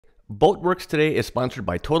Boatworks today is sponsored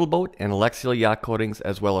by Total Boat and Alexseal Yacht Coatings,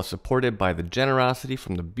 as well as supported by the generosity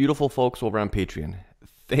from the beautiful folks over on Patreon.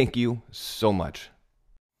 Thank you so much.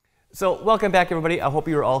 So welcome back, everybody. I hope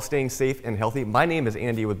you're all staying safe and healthy. My name is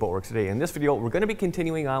Andy with Boatworks today. In this video, we're going to be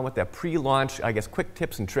continuing on with that pre-launch, quick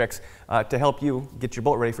tips and tricks to help you get your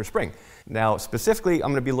boat ready for spring. Now, specifically,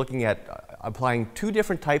 I'm going to be looking at applying two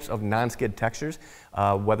different types of non-skid textures,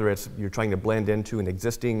 whether it's you're trying to blend into an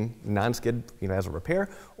existing non-skid, as a repair,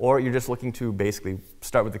 or you're just looking to basically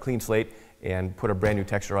start with a clean slate and put a brand new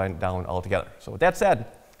texture down altogether. So with that said,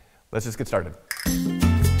 let's just get started.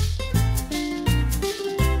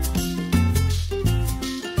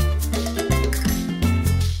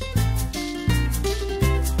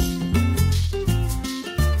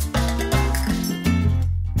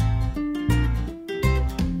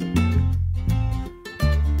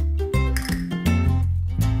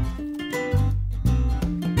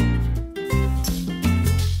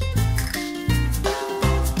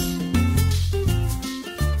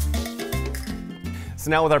 So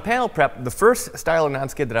now with our panel prep, the first style of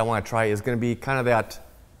non-skid that I want to try is going to be kind of that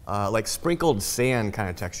like sprinkled sand kind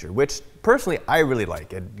of texture, which personally I really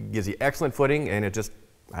like. It gives you excellent footing, and it just,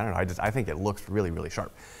 I don't know, I think it looks really, really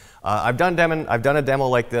sharp. I've done a demo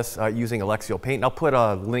like this using Alexseal paint, and I'll put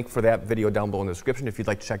a link for that video down below in the description if you'd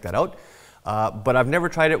like to check that out. But I've never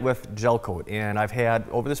tried it with Gelcoat, and I've had,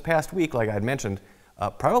 over this past week, like I had mentioned,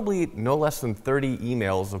 probably no less than 30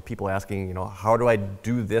 emails of people asking, how do I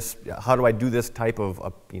do this? How do I do this type of,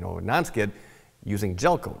 non-skid using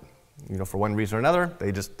Gelcoat? For one reason or another,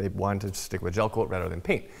 they wanted to stick with Gelcoat rather than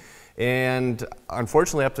paint. And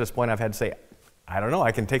unfortunately, up to this point, I've had to say, I don't know.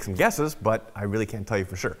 I can take some guesses, but I really can't tell you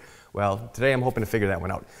for sure. Well, today I'm hoping to figure that one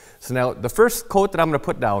out. So now, the first coat that I'm going to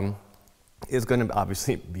put down is going to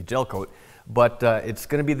obviously be Gelcoat. But it's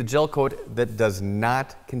going to be the Gelcoat that does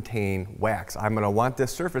not contain wax. I'm going to want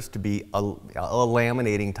this surface to be a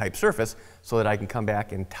laminating type surface so that I can come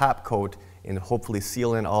back and top coat and hopefully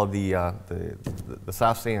seal in all the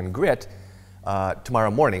soft sand grit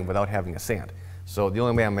tomorrow morning without having to sand. So the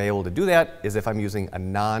only way I'm able to do that is if I'm using a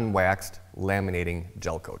non-waxed laminating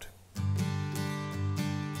Gelcoat.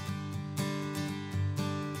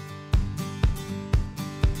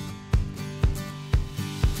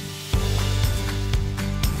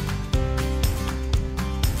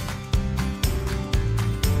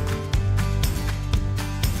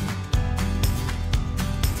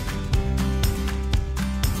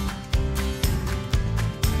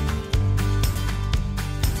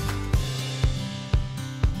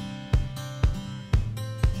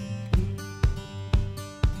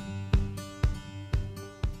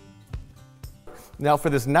 Now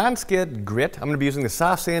for this non-skid grit, I'm going to be using the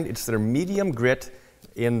soft sand. It's their medium grit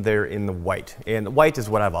in the white. And the white is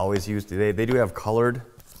what I've always used. They do have colored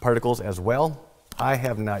particles as well. I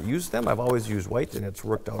have not used them. I've always used white, and it's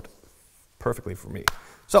worked out perfectly for me.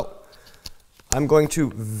 So I'm going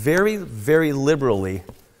to very, very liberally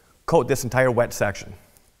coat this entire wet section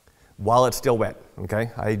while it's still wet.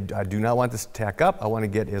 Okay? I do not want this to tack up. I want to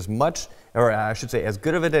get as much, or I should say as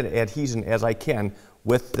good of an adhesion as I can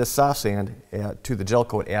with this soft sand to the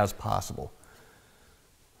Gelcoat as possible.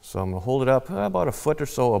 So I'm going to hold it up about a foot or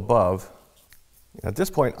so above. At this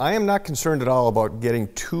point, I am not concerned at all about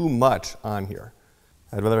getting too much on here.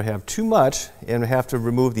 I'd rather have too much and have to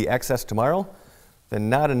remove the excess tomorrow than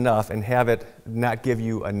not enough and have it not give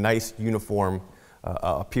you a nice uniform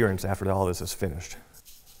appearance after all this is finished.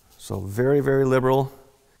 So very, very liberal.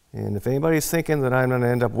 And if anybody's thinking that I'm going to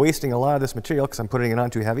end up wasting a lot of this material because I'm putting it on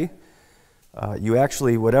too heavy, you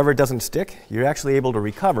actually, whatever doesn't stick, you're actually able to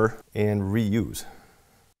recover and reuse.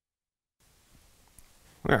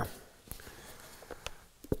 There.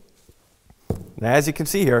 Now, as you can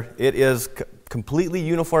see here, it is completely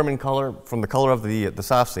uniform in color from the color of the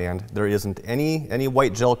soft sand. There isn't any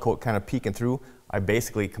white Gelcoat kind of peeking through. I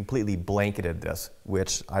basically completely blanketed this,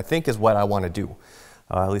 which I think is what I want to do.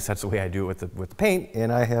 At least that's the way I do it with the paint,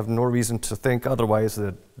 and I have no reason to think otherwise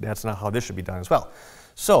that that's not how this should be done as well.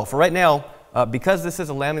 So for right now, because this is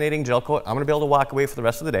a laminating Gelcoat, I'm going to be able to walk away for the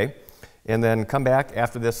rest of the day and then come back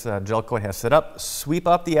after this Gelcoat has set up, sweep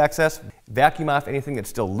up the excess, vacuum off anything that's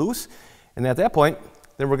still loose, and at that point,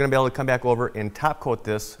 then we're going to be able to come back over and top coat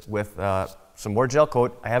this with some more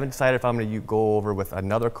Gelcoat. I haven't decided if I'm going to go over with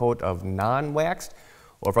another coat of non-waxed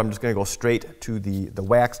or if I'm just going to go straight to the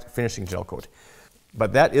waxed finishing Gelcoat.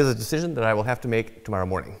 But that is a decision that I will have to make tomorrow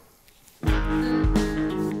morning.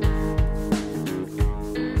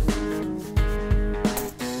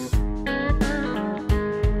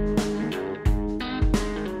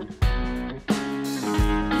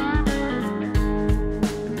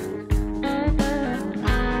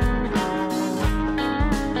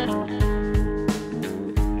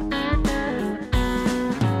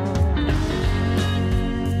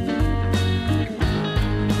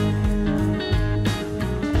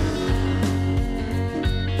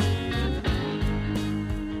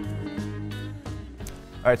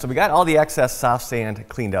 All right, so we got all the excess soft sand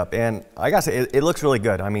cleaned up, and I gotta say, it looks really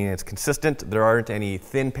good. I mean, it's consistent. There aren't any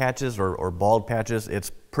thin patches or bald patches.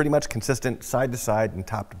 It's pretty much consistent side to side and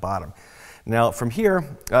top to bottom. Now, from here,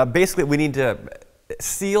 basically we need to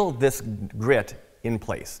seal this grit in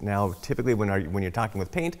place. Now, typically when you're talking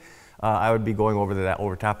with paint, I would be going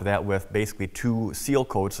over top of that with basically 2 seal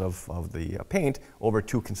coats of the paint over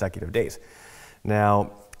 2 consecutive days.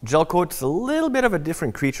 Now, Gelcoat's a little bit of a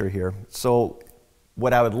different creature here, so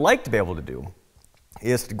what I would like to be able to do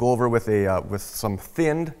is to go over with some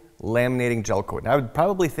thinned laminating Gelcoat. And I would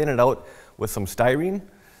probably thin it out with some styrene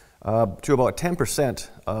to about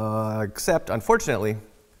 10%, except unfortunately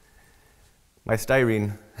my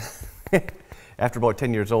styrene after about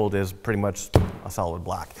 10 years old is pretty much a solid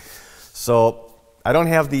block. So I don't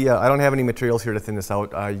have any materials here to thin this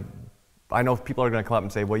out. I know people are going to come up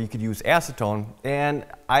and say, well, you could use acetone, and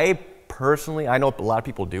I know a lot of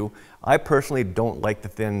people do. I personally don't like to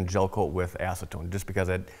thin Gelcoat with acetone just because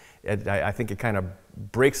I think it kind of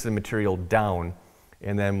breaks the material down,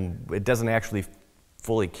 and then it doesn't actually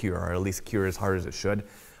fully cure, or at least cure as hard as it should.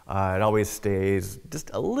 It always stays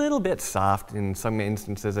just a little bit soft. In some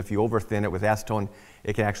instances, if you over thin it with acetone,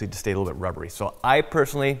 it can actually just stay a little bit rubbery. So I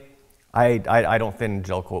personally, I don't thin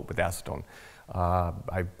Gelcoat with acetone.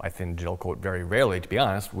 I thin Gelcoat very rarely, to be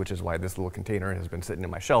honest, which is why this little container has been sitting in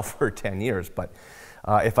my shelf for 10 years. But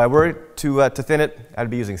if I were to thin it, I'd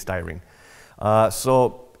be using styrene.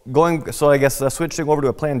 So I guess switching over to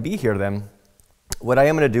a plan B here then, what I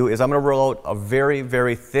am going to do is I'm going to roll out a very,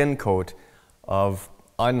 very thin coat of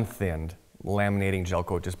unthinned laminating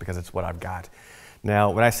Gelcoat just because it's what I've got.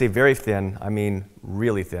 Now, when I say very thin, I mean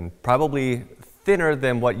really thin, probably thinner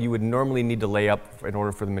than what you would normally need to lay up in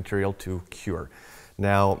order for the material to cure.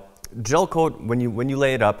 Now, Gelcoat, when you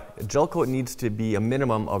lay it up, Gelcoat needs to be a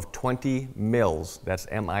minimum of 20 mils, that's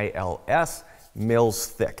M-I-L-S, mils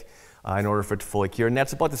thick, in order for it to fully cure. And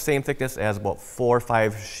that's about the same thickness as about 4 or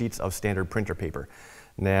 5 sheets of standard printer paper.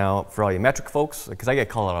 Now, for all you metric folks, because I get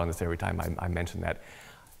called out on this every time I mention that,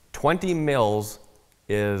 20 mils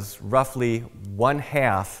is roughly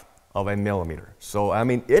 1/2 of a millimeter. So, I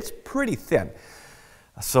mean, it's pretty thin.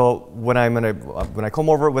 So when I come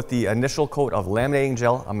over with the initial coat of laminating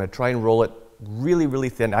gel, I'm going to try and roll it really, really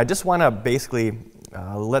thin. I just want to basically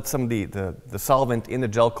let some of the solvent in the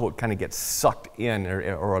Gelcoat kind of get sucked in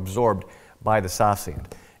or absorbed by the soft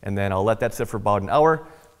sand. And then I'll let that sit for about an hour,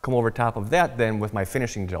 come over top of that then with my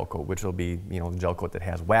finishing Gelcoat, which will be, the Gelcoat that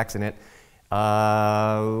has wax in it.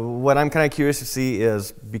 What I'm kind of curious to see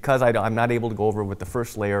is, because I'm not able to go over with the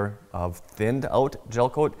first layer of thinned out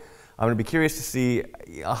Gelcoat, I'm going to be curious to see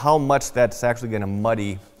how much that's actually going to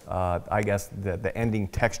muddy, I guess, the ending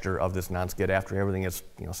texture of this Nonskid after everything is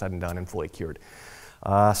said and done and fully cured.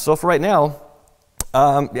 So for right now,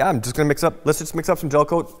 yeah, I'm just going to mix up. Let's just mix up some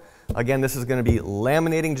Gelcoat. Again, this is going to be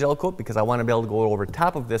laminating Gelcoat because I want to be able to go over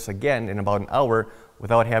top of this again in about an hour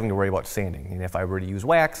without having to worry about sanding. And if I were to use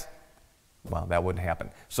wax, well, that wouldn't happen.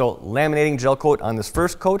 So laminating Gelcoat on this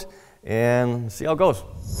first coat and see how it goes.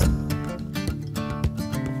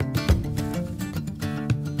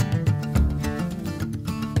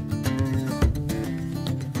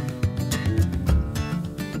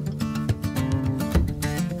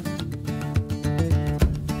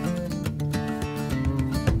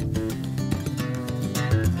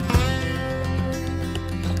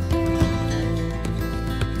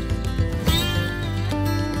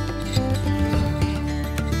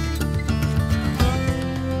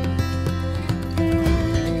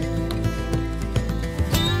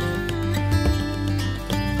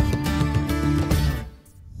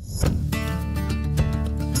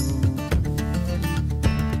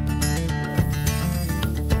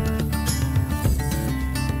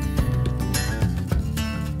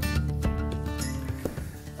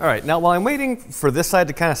 All right, now while I'm waiting for this side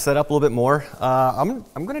to kind of set up a little bit more, I'm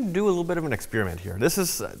going to do a little bit of an experiment here. This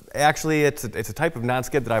is actually, it's a type of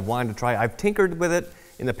Nonskid that I've wanted to try. I've tinkered with it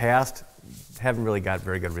in the past, haven't really got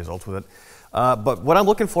very good results with it. But what I'm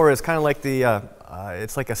looking for is kind of like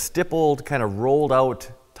it's like a stippled, kind of rolled out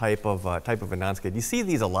type of a Nonskid. You see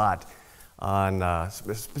these a lot on,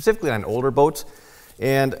 specifically on older boats.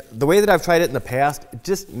 And the way that I've tried it in the past, it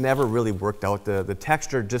just never really worked out. The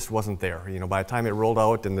texture just wasn't there. By the time it rolled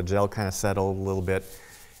out and the gel kind of settled a little bit,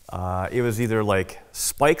 it was either like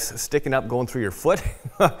spikes sticking up going through your foot,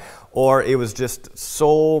 or it was just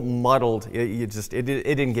so muddled, it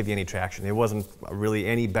didn't give you any traction. It wasn't really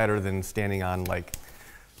any better than standing on like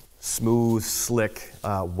smooth, slick,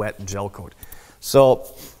 wet Gelcoat.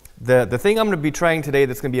 So the thing I'm going to be trying today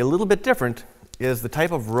that's going to be a little bit different is the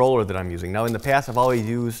type of roller that I'm using. Now in the past I've always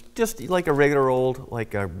used just like a regular old,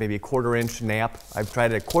 like maybe a 1/4 inch nap. I've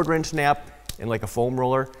tried a 1/4 inch nap and like a foam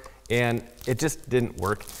roller, and it just didn't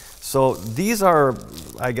work. So these are,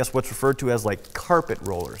 I guess, what's referred to as like carpet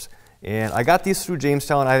rollers. And I got these through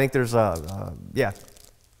Jamestown. I think there's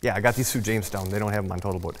yeah, I got these through Jamestown. They don't have them on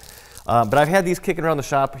Total Boat. But I've had these kicking around the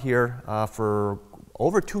shop here for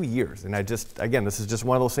over 2 years. And I just, again, this is just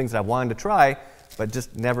one of those things that I wanted to try, but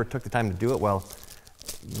just never took the time to do it. Well,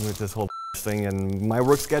 with this whole thing and my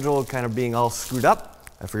work schedule kind of being all screwed up,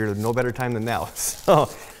 I figured no better time than now. So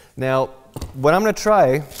now what I'm going to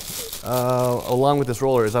try along with this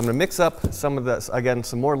roller is I'm going to mix up some of this, again,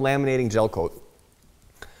 some more laminating Gelcoat.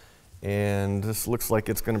 And this looks like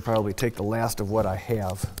it's going to probably take the last of what I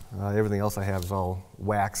have. Everything else I have is all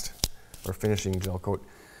waxed or finishing Gelcoat.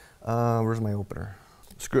 Where's my opener?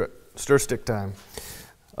 Screw it. Stir stick time.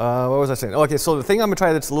 What was I saying? Okay, so the thing I'm going to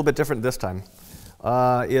try that's a little bit different this time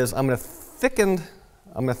is I'm going to thicken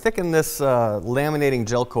this laminating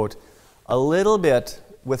Gelcoat a little bit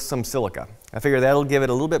with some silica. I figure that'll give it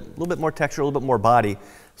a little bit more texture, a little bit more body.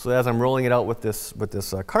 So as I'm rolling it out with this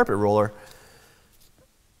carpet roller,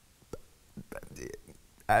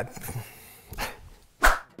 all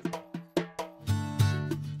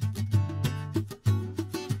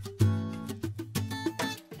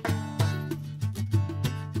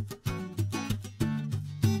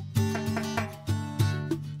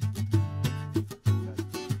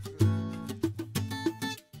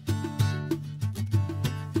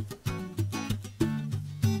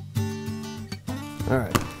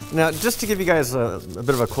right. Now, just to give you guys a bit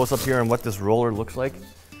of a close-up here on what this roller looks like,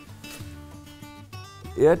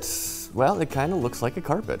 well, it kind of looks like a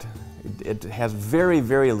carpet. It has very,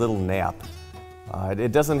 very little nap.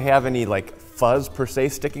 It doesn't have any like fuzz per se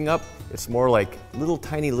sticking up. It's more like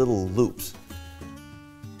tiny little loops.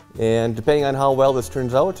 And depending on how well this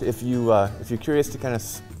turns out, if you're curious to kind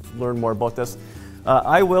of learn more about this,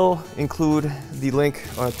 I will include the link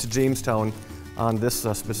to Jamestown on this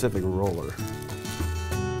specific roller.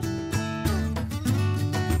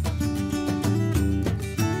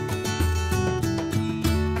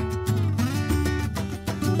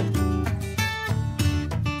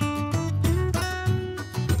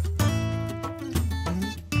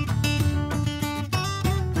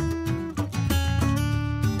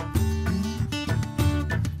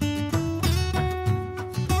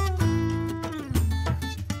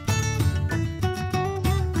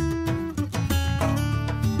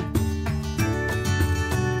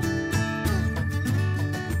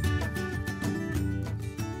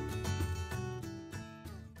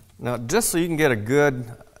 Now, just so you can get a good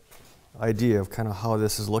idea of kind of how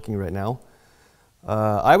this is looking right now,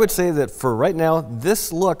 I would say that for right now,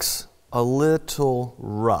 this looks a little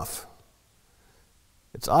rough.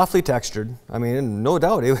 It's awfully textured. I mean, no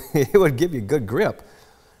doubt it would give you good grip.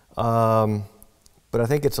 But I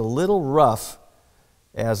think it's a little rough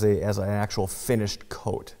as an actual finished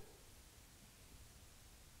coat.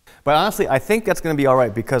 But honestly, I think that's going to be all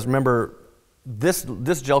right because remember, this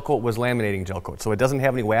Gelcoat was laminating Gelcoat, so it doesn't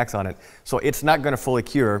have any wax on it, so it's not going to fully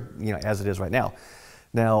cure, as it is right now.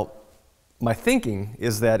 Now, my thinking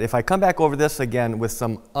is that if I come back over this again with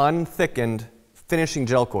some unthickened finishing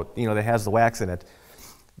Gelcoat, that has the wax in it,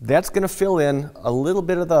 that's going to fill in a little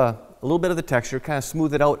bit of the texture, kind of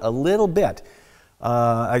smooth it out a little bit.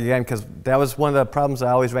 Again, because that was one of the problems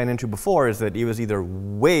I always ran into before, is that it was either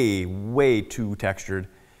way too textured,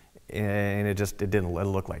 and it didn't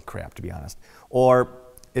look like crap, to be honest, or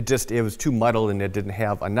it was too muddled and it didn't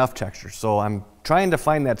have enough texture. So I'm trying to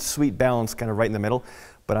find that sweet balance kind of right in the middle,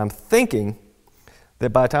 but I'm thinking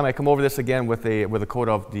that by the time I come over this again with a coat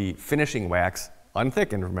of the finishing wax,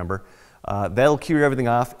 unthickened, remember, that'll cure everything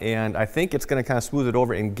off, and I think it's going to kind of smooth it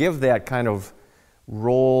over and give that kind of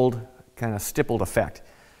rolled, kind of stippled effect.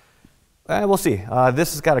 We'll see.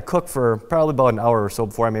 This has got to cook for probably about an hour or so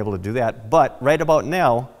before I'm able to do that, but right about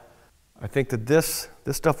now, I think that this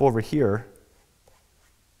stuff over here,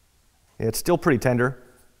 it's still pretty tender,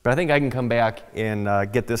 but I think I can come back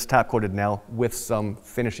and get this top coated now with some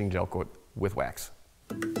finishing Gelcoat with wax.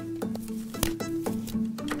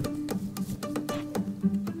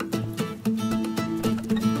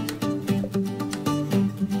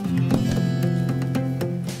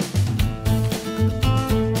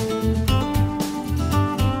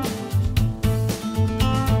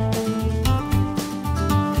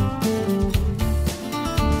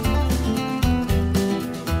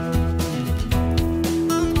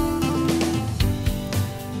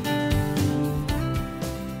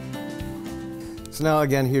 So now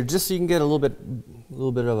again here, just so you can get a little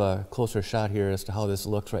bit of a closer shot here as to how this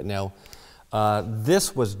looks right now.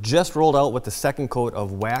 This was just rolled out with the second coat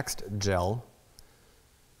of waxed gel.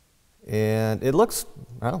 And it looks,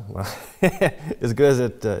 well, as good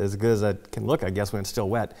as it can look, I guess, when it's still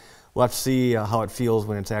wet. We'll have to see how it feels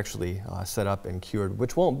when it's actually set up and cured,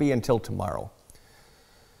 which won't be until tomorrow.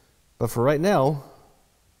 But for right now,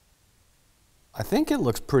 I think it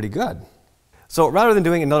looks pretty good. So rather than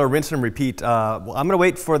doing another rinse and repeat, I'm going to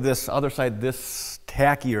wait for this other side, this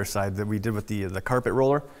tackier side that we did with the carpet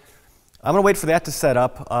roller. I'm going to wait for that to set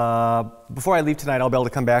up. Before I leave tonight, I'll be able to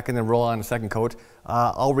come back and then roll on a second coat.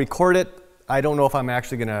 I'll record it. I don't know if I'm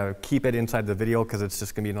actually going to keep it inside the video because it's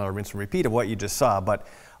just going to be another rinse and repeat of what you just saw. But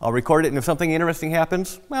I'll record it, and if something interesting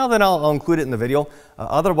happens, well, then I'll include it in the video.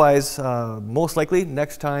 Otherwise, most likely,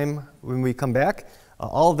 next time when we come back,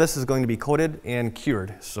 all of this is going to be coated and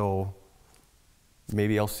cured. So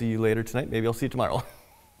maybe I'll see you later tonight. Maybe I'll see you tomorrow.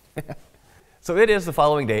 So it is the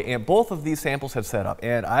following day, and both of these samples have set up.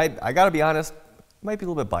 And I got to be honest, might be a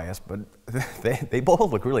little bit biased, but they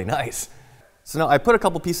both look really nice. So now I put a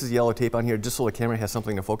couple pieces of yellow tape on here just so the camera has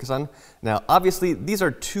something to focus on. Now obviously these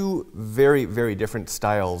are two very, very different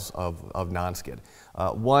styles of Nonskid.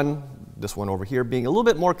 This one over here being a little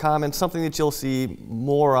bit more common, something that you'll see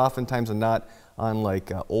more oftentimes than not on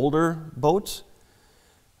like older boats.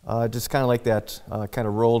 Just kind of like that kind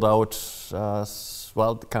of rolled out,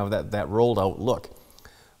 well, kind of that rolled out look.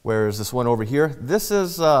 Whereas this one over here, this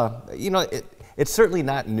is, you know, it's certainly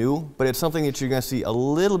not new, but it's something that you're going to see a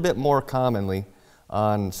little bit more commonly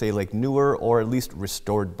on, say, like newer or at least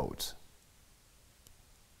restored boats.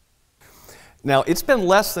 Now, it's been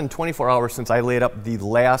less than 24 hours since I laid up the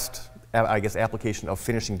last, I guess, application of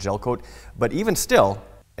finishing gel coat, but even still,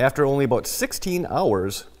 after only about 16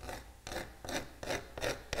 hours,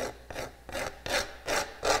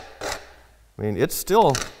 I mean, it's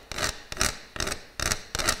still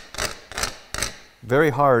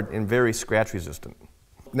very hard and very scratch resistant.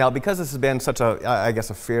 Now, because this has been such a, I guess,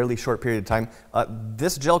 a fairly short period of time,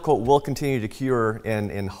 this gel coat will continue to cure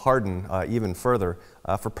and harden even further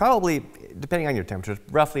for probably, depending on your temperature,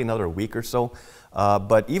 roughly another week or so.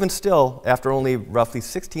 But even still, after only roughly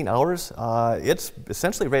 16 hours, it's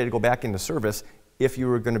essentially ready to go back into service if you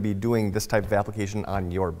were going to be doing this type of application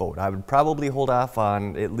on your boat. I would probably hold off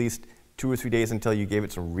on at least 2 or 3 days until you gave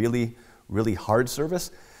it some really, really hard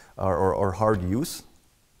service. Or hard use,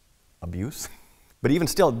 abuse. But even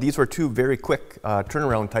still, these were two very quick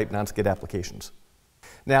turnaround type non-skid applications.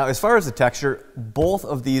 Now, as far as the texture, both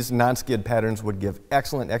of these non-skid patterns would give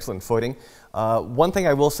excellent, excellent footing. One thing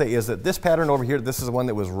I will say is that this pattern over here, this is the one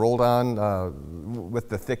that was rolled on with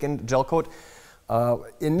the thickened gel coat.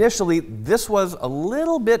 Initially, this was a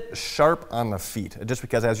little bit sharp on the feet, just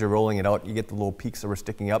because as you're rolling it out, you get the little peaks that were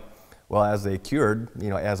sticking up. Well, as they cured, you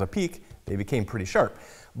know, as a peak, they became pretty sharp.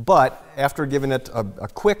 But after giving it a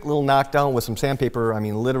quick little knockdown with some sandpaper, I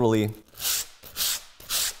mean literally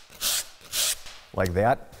like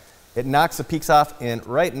that, it knocks the peaks off, and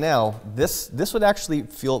right now this would actually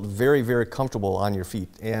feel very, very comfortable on your feet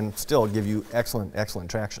and still give you excellent, excellent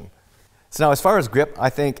traction. So now as far as grip, I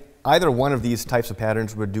think either one of these types of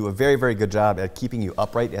patterns would do a very, very good job at keeping you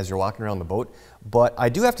upright as you're walking around the boat. But I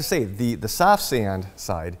do have to say, the soft sand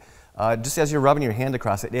side, just as you're rubbing your hand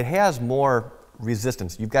across it, it has more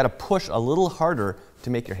resistance. You've got to push a little harder to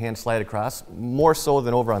make your hand slide across, more so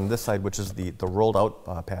than over on this side, which is the rolled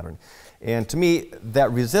out pattern. And to me,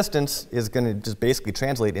 that resistance is going to just basically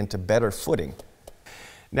translate into better footing.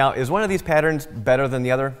 Now, is one of these patterns better than the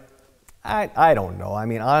other? I don't know. I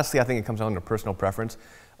mean, honestly, I think it comes down to personal preference.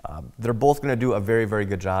 They're both going to do a very, very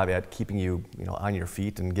good job at keeping you, on your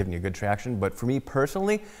feet and giving you good traction. But for me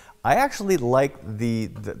personally, I actually like the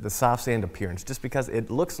soft sand appearance just because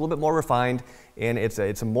it looks a little bit more refined, and it's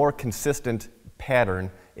a more consistent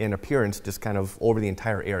pattern in appearance just kind of over the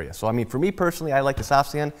entire area. So I mean, for me personally, I like the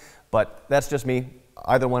soft sand, but that's just me.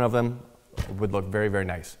 Either one of them would look very, very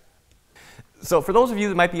nice. So for those of you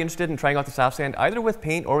that might be interested in trying out the soft sand, either with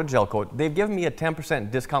paint or with gel coat, they've given me a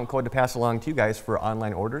 10% discount code to pass along to you guys for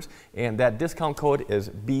online orders, and that discount code is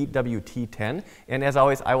BWT10. And as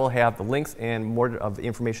always, I will have the links and more of the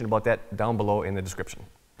information about that down below in the description.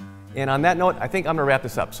 And on that note, I think I'm going to wrap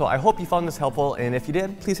this up. So I hope you found this helpful, and if you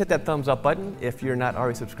did, please hit that thumbs up button. If you're not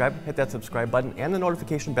already subscribed, hit that subscribe button and the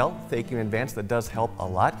notification bell. Thank you in advance. That does help a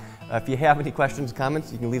lot. If you have any questions,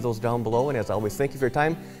 comments, you can leave those down below. And as always, thank you for your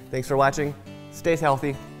time. Thanks for watching. Stay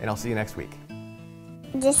healthy, and I'll see you next week.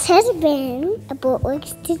 This has been a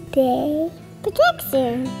Boatworks Today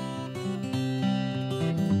production.